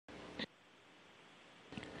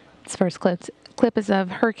first clip is of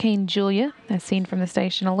Hurricane Julia, as seen from the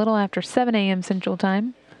station a little after 7 a.m. Central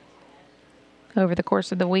Time. Over the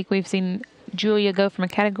course of the week, we've seen Julia go from a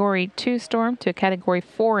Category 2 storm to a Category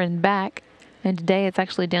 4 and back. And today it's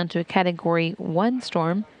actually down to a Category 1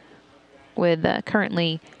 storm with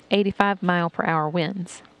currently 85-mile-per-hour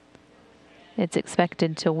winds. It's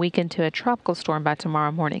expected to weaken to a tropical storm by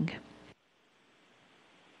tomorrow morning.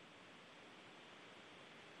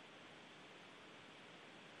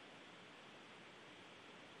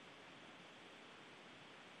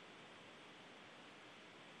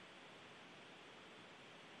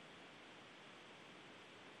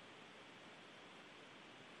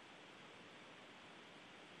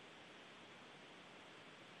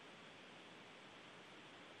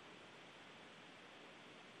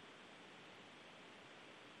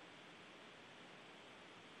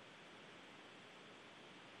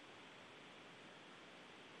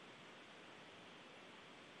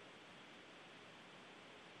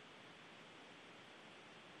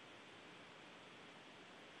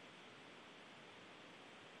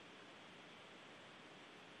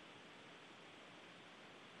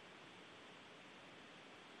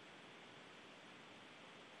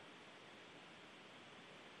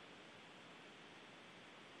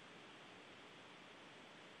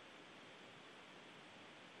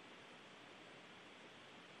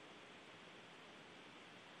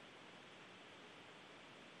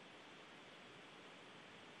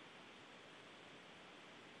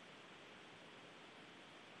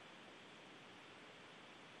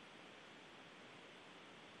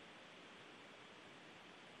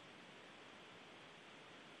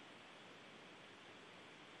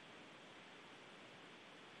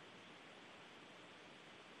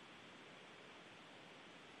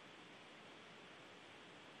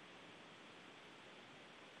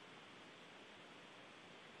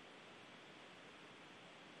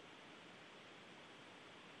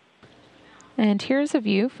 And here's a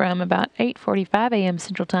view from about 8:45 a.m.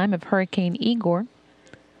 Central Time of Hurricane Igor.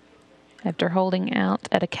 After holding out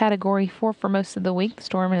at a Category 4 for most of the week, the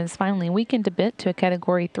storm has finally weakened a bit to a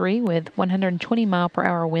Category 3 with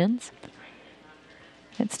 120-mile-per-hour winds.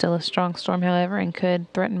 It's still a strong storm, however, and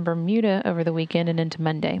could threaten Bermuda over the weekend and into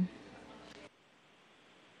Monday.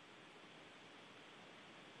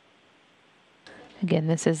 Again,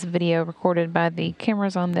 this is video recorded by the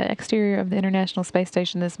cameras on the exterior of the International Space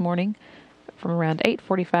Station this morning from around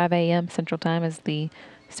 8:45 a.m. Central Time as the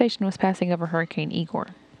station was passing over Hurricane Igor.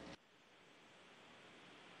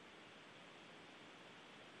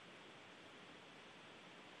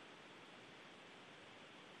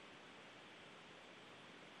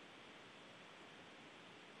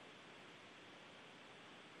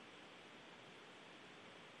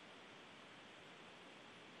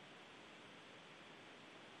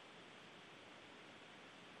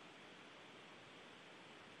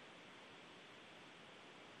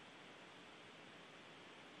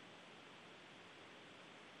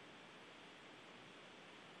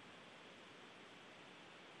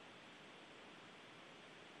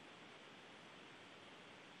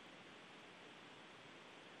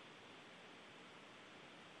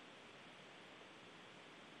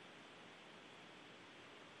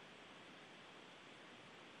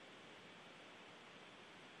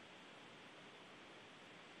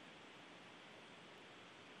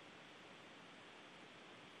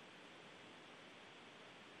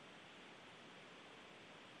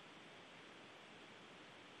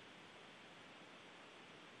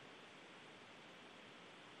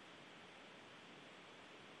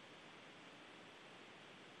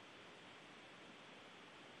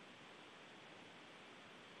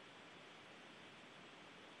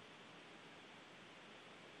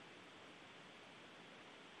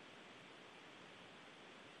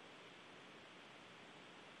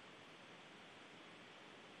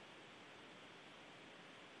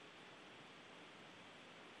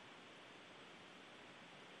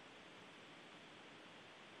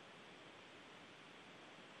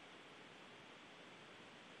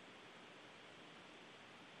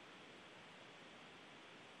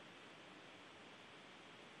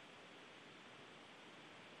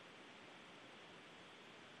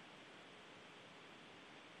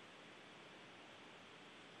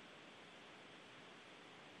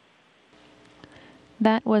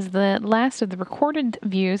 That was the last of the recorded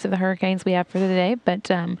views of the hurricanes we have for today, but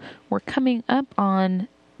we're coming up on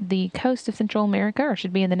the coast of Central America, or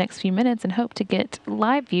should be in the next few minutes, and hope to get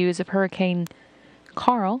live views of Hurricane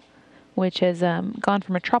Karl, which has gone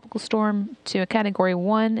from a tropical storm to a Category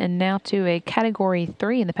 1 and now to a Category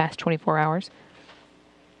 3 in the past 24 hours.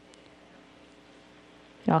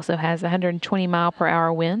 It also has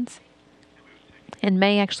 120-mile-per-hour winds. and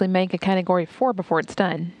may actually make a Category 4 before it's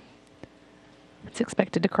done. It's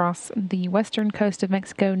expected to cross the western coast of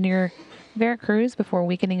Mexico near Veracruz before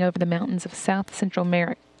weakening over the mountains of south-central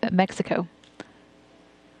Mexico.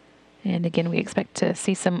 And again, we expect to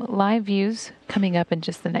see some live views coming up in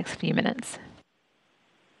just the next few minutes.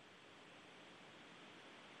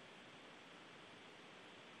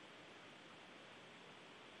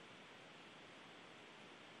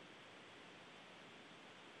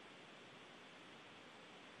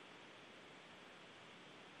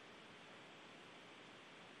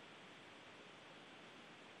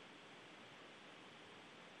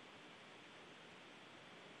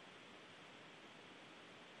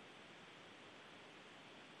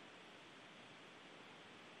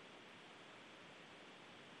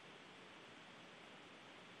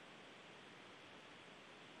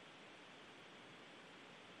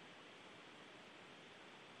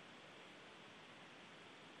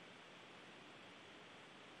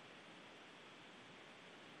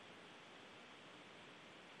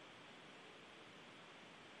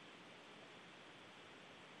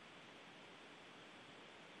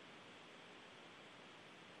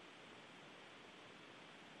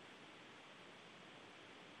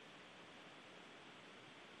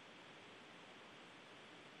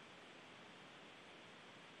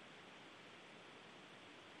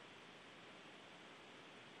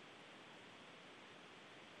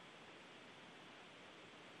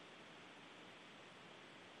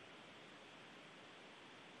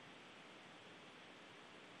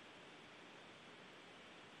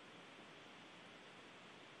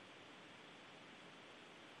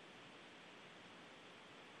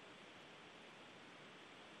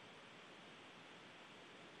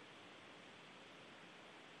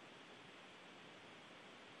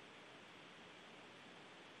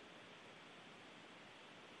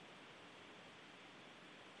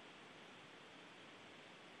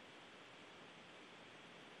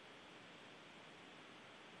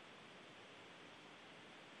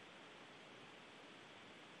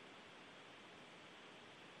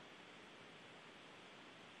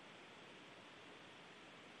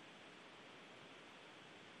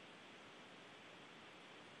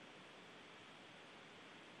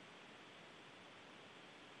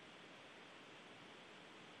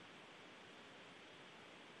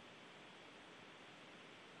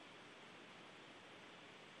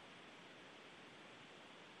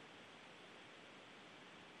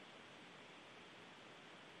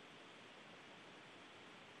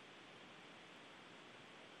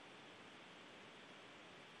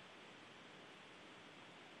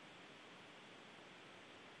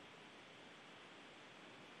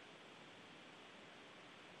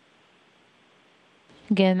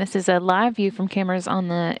 Again, this is a live view from cameras on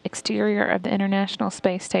the exterior of the International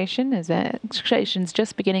Space Station as the station's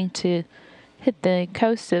just beginning to hit the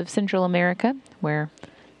coast of Central America, where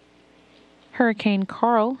Hurricane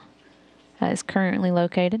Karl is currently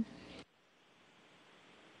located.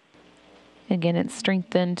 Again, it's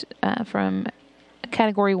strengthened from a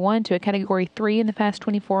Category 1 to a Category 3 in the past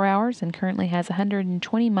 24 hours and currently has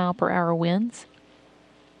 120 mile per hour winds.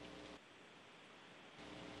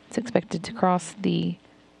 It's expected to cross the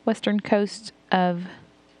western coast of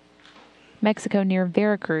Mexico near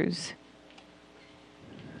Veracruz.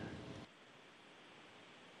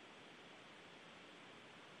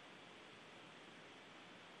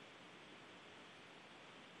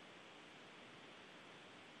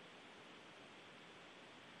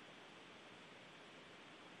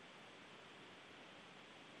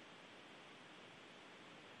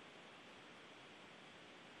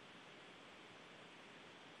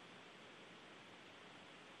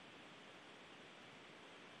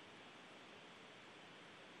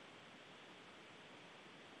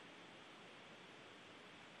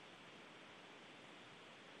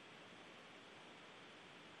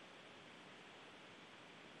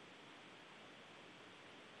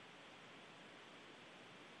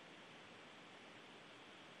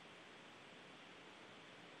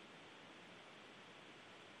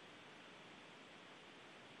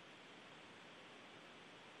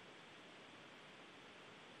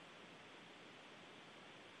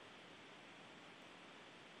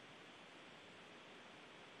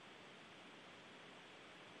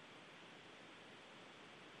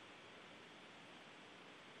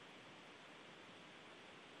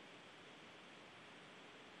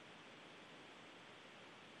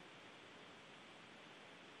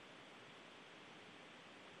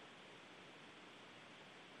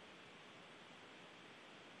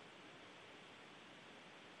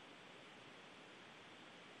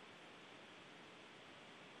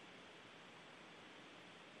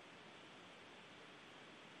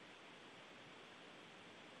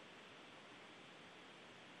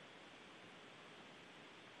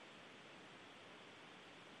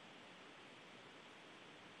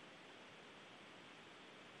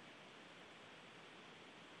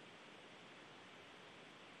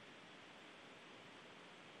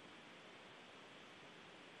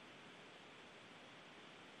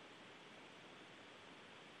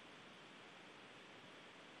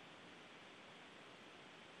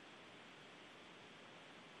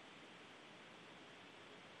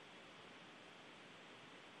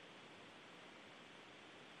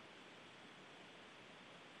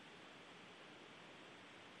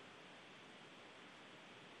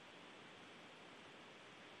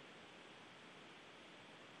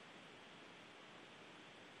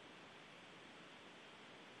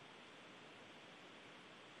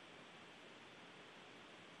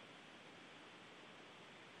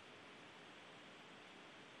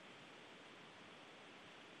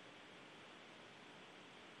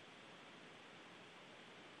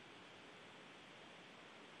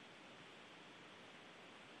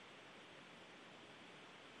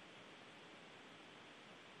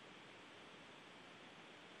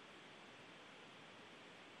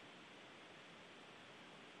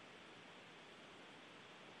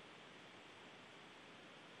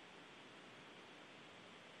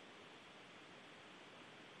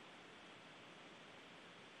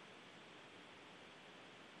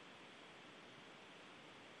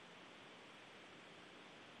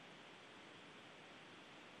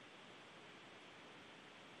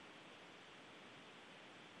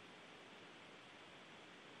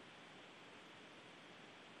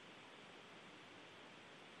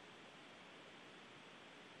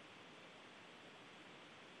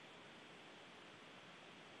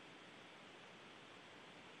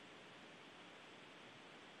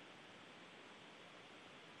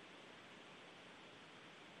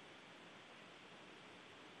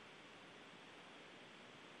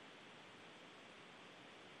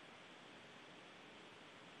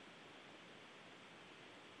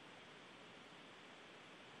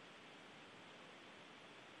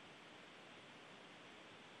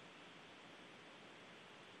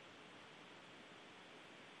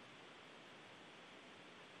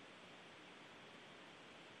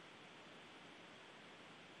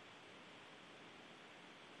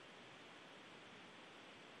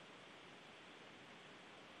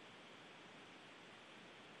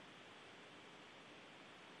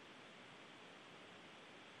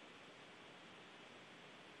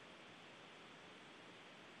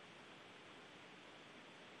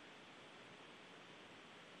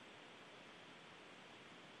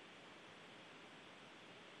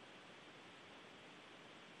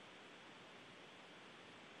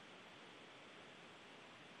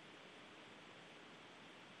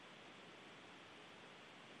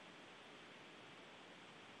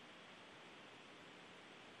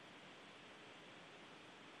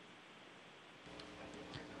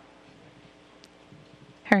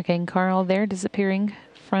 Hurricane Karl there disappearing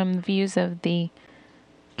from views of the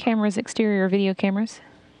camera's exterior video cameras.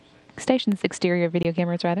 Station's exterior video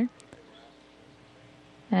cameras, rather.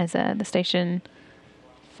 As the station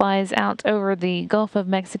flies out over the Gulf of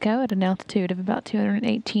Mexico at an altitude of about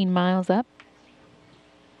 218 miles up.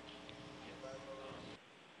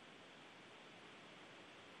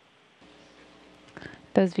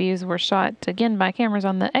 Those views were shot again by cameras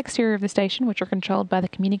on the exterior of the station, which are controlled by the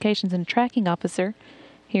communications and tracking officer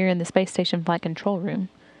here in the Space Station Flight Control Room.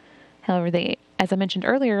 However, as I mentioned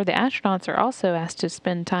earlier, the astronauts are also asked to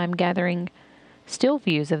spend time gathering still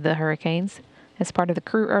views of the hurricanes as part of the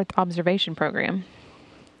Crew Earth Observation Program.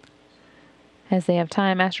 As they have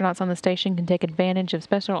time, astronauts on the station can take advantage of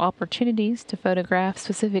special opportunities to photograph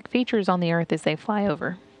specific features on the Earth as they fly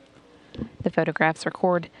over. The photographs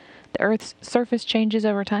record the Earth's surface changes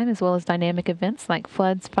over time, as well as dynamic events like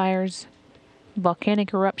floods, fires,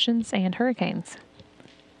 volcanic eruptions, and hurricanes.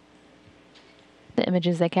 The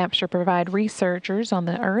images they capture provide researchers on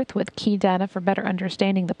the Earth with key data for better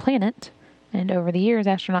understanding the planet. And over the years,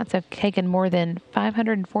 astronauts have taken more than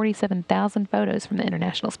 547,000 photos from the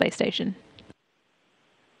International Space Station.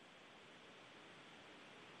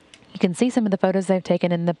 You can see some of the photos they've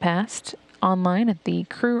taken in the past online at the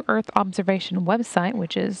Crew Earth Observation website,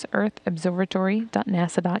 which is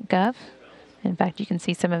earthobservatory.nasa.gov. In fact, you can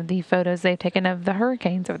see some of the photos they've taken of the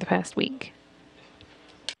hurricanes over the past week.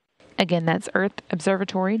 Again, that's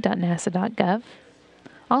earthobservatory.nasa.gov.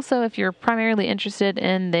 Also, if you're primarily interested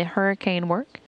in the hurricane work,